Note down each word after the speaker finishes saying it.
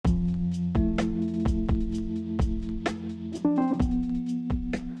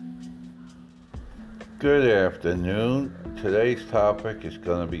Good afternoon. Today's topic is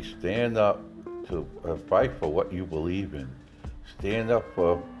going to be stand up to fight for what you believe in. Stand up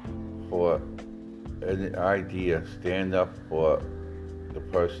for an idea. Stand up for the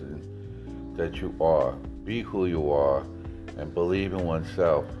person that you are. Be who you are and believe in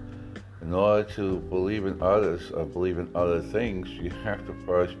oneself. In order to believe in others or believe in other things, you have to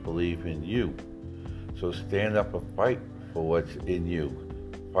first believe in you. So stand up and fight for what's in you.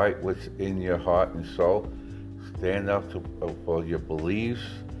 Fight what's in your heart and soul. Stand up for your beliefs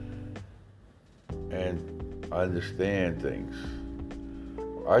and understand things.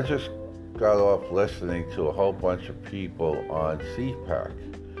 I just got off listening to a whole bunch of people on CPAC,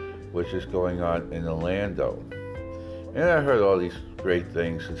 which is going on in Orlando. And I heard all these great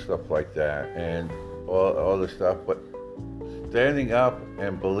things and stuff like that and all the stuff, but standing up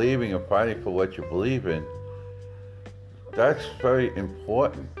and believing and fighting for what you believe in, that's very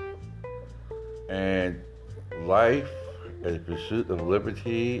important. And life and the pursuit of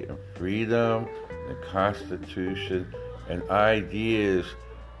liberty and freedom and the Constitution and ideas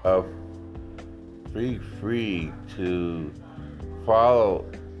of being free to follow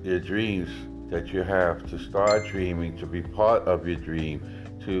your dreams that you have, to start dreaming, to be part of your dream,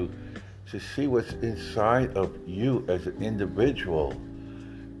 to see what's inside of you as an individual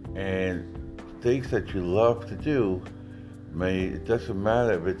and things that you love to do. It doesn't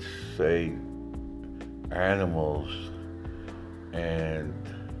matter if it's, say, animals and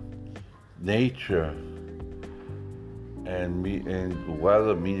nature and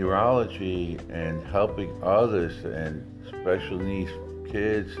weather, meteorology, and helping others and special needs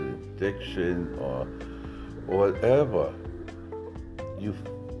kids, addiction, or whatever.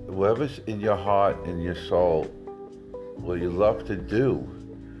 Whatever's in your heart and your soul, what you love to do,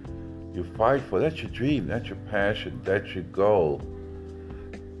 you fight for. That's your dream, that's your passion, that's your goal.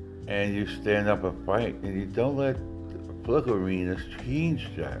 And you stand up and fight, and you don't let political arenas change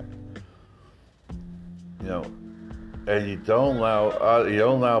that. And you don't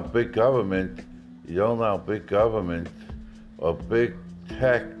allow big government, or big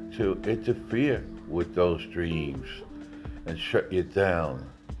tech to interfere with those dreams and shut you down.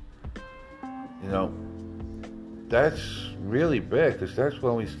 That's really big, because that's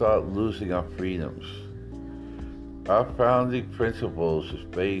when we start losing our freedoms. Our founding principles is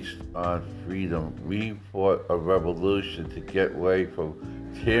based on freedom. We fought a revolution to get away from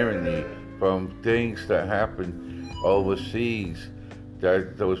tyranny, from things that happened overseas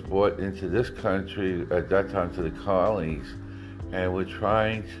that was brought into this country at that time to the colonies. And we're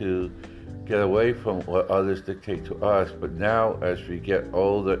trying to get away from what others dictate to us. But now, as we get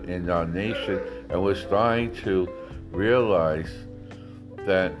older in our nation, and we're starting to realize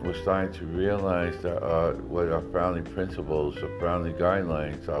that what our founding principles, our founding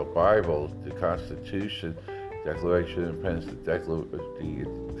guidelines, our Bible, the Constitution, Declaration of Independence,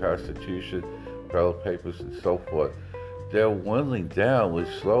 the Constitution, Federal Papers, and so forth, they're dwindling down.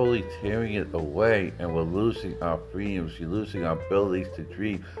 We're slowly tearing it away, and we're losing our freedoms. We're losing our abilities to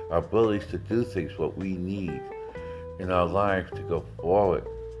dream, our abilities to do things, what we need in our life to go forward.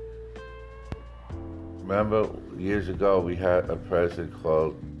 Remember, years ago, we had a president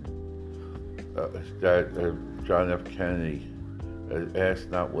called John F. Kennedy.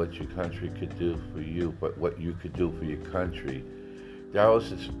 Asked not what your country could do for you, but what you could do for your country. That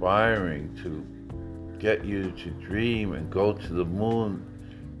was inspiring to get you to dream and go to the moon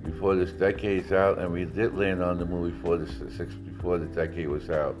before this decade's out, and we did land on the moon before the decade was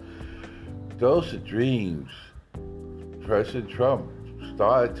out. Those are dreams. President Trump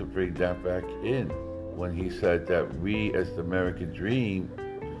started to bring that back in when he said that we, as the American dream,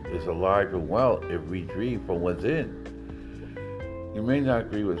 is alive and well if we dream from within. You may not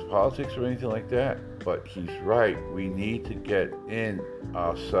agree with his politics or anything like that, but he's right. We need to get in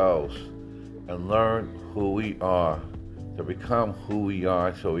ourselves and learn who we are, to become who we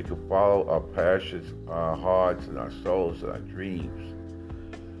are, so we can follow our passions, our hearts, and our souls, and our dreams.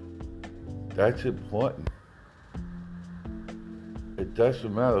 That's important. It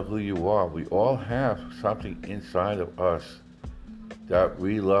doesn't matter who you are. We all have something inside of us that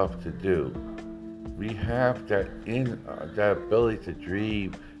we love to do. We have that ability to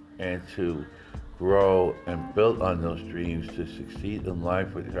dream and to grow and build on those dreams to succeed in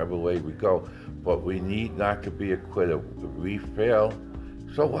life whichever way we go. But we need not to be a quitter. If we fail,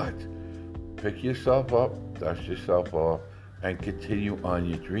 so what? Pick yourself up, dust yourself off, and continue on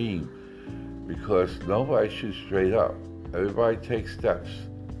your dream. Because nobody shoots straight up. Everybody takes steps.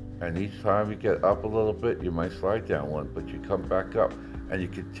 And each time you get up a little bit, you might slide down one, but you come back up and you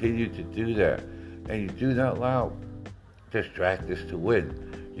continue to do that. And you do not allow distractors to win.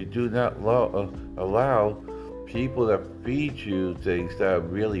 You do not allow people that feed you things that are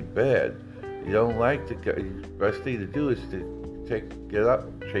really bad. You don't like the best thing to do is to get up,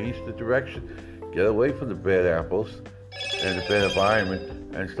 change the direction, get away from the bad apples and the bad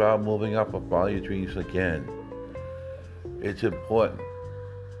environment, and start moving up and follow your dreams again. It's important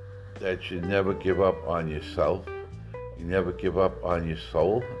that you never give up on yourself, you never give up on your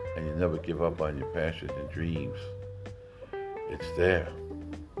soul, and you never give up on your passions and dreams. It's there.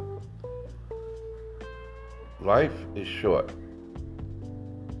 Life is short,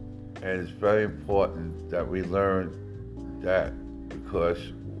 and it's very important that we learn that, because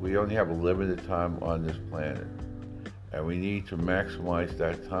we only have a limited time on this planet, and we need to maximize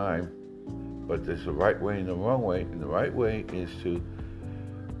that time. But there's a right way and the wrong way, and the right way is to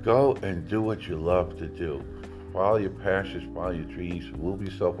go and do what you love to do. Follow your passions, follow your dreams, move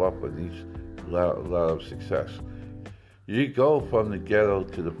yourself up and reach a lot of success. You go from the ghetto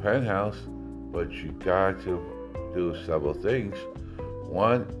to the penthouse, but you got to do several things.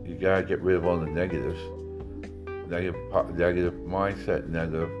 One, you got to get rid of all the negatives, negative mindset,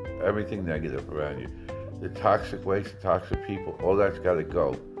 negative, everything negative around you. The toxic waste, the toxic people, all that's got to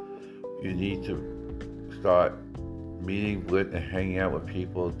go. You need to start meeting with and hanging out with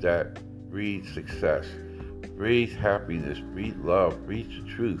people that breed success, breed happiness, breed love, breed the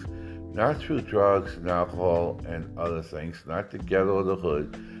truth. Not through drugs and alcohol and other things, not the ghetto or the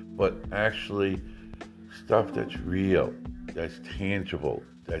hood, but actually stuff that's real, that's tangible,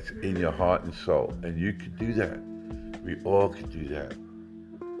 that's in your heart and soul. And you can do that. We all can do that.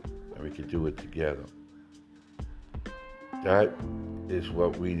 And we can do it together. That is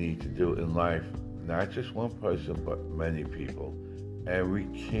what we need to do in life. Not just one person, but many people. And we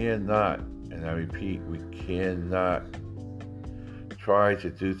cannot, and I repeat, we cannot try to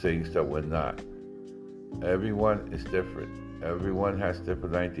do things that we're not. Everyone is different. Everyone has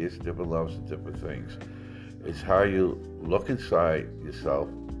different ideas, different loves, and different things. It's how you look inside yourself,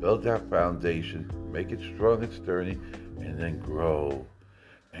 build that foundation, make it strong and sturdy, and then grow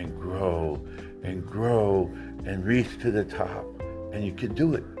and grow and grow and reach to the top. And you can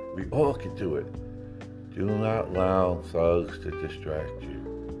do it. We all can do it. Do not allow thugs to distract you.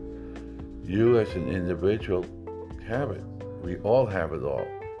 You as an individual have it. We all have it all.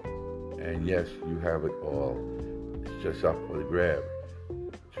 And yes, you have it all. It's just up for the grab.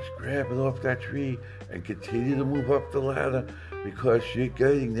 Just grab it off that tree and continue to move up the ladder, because you're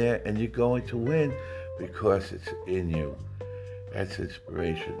getting there and you're going to win because it's in you. That's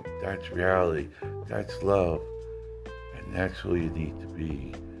inspiration. That's reality. That's love. And that's who you need to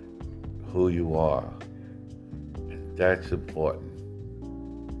be, who you are. And that's important.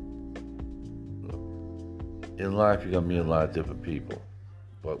 In life, you're going to meet a lot of different people.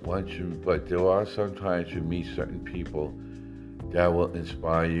 But there are sometimes you meet certain people that will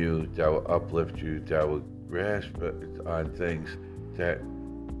inspire you, that will uplift you, that will grasp on things that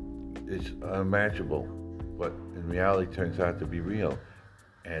is unimaginable, but in reality turns out to be real.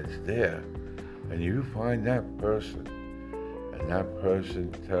 And it's there. And you find that person, and that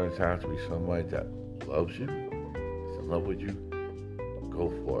person turns out to be somebody that loves you, is in love with you, go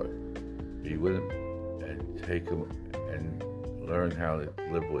for it. Be with him and take him and learn how to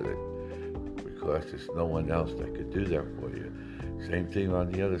live with it, because there's no one else that could do that for you. Same thing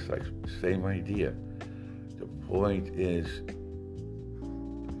on the other side, same idea. The point is,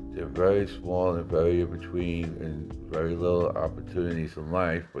 they're very small and very in between and very little opportunities in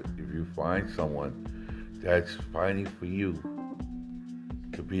life, but if you find someone that's fighting for you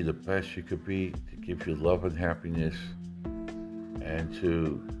to be the best you could be, to give you love and happiness, and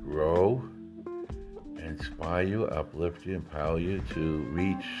to grow, inspire you, uplift you, empower you to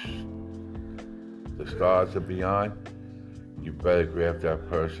reach the stars and beyond, you better grab that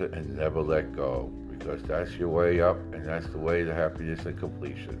person and never let go, because that's your way up and that's the way to happiness and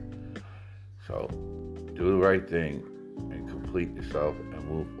completion. So do the right thing and complete yourself and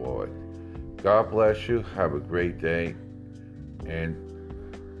move forward. God bless you. Have a great day. And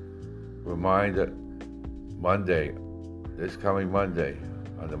reminder, Monday, this coming Monday,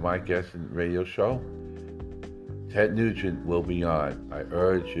 on the Mike Essen radio show, Ted Nugent will be on. I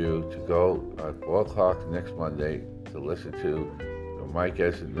urge you to go at 4 o'clock next Monday to listen to the Mike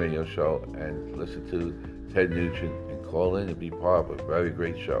Essen radio show and listen to Ted Nugent and call in and be part of a very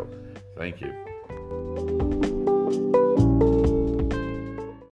great show. Thank you.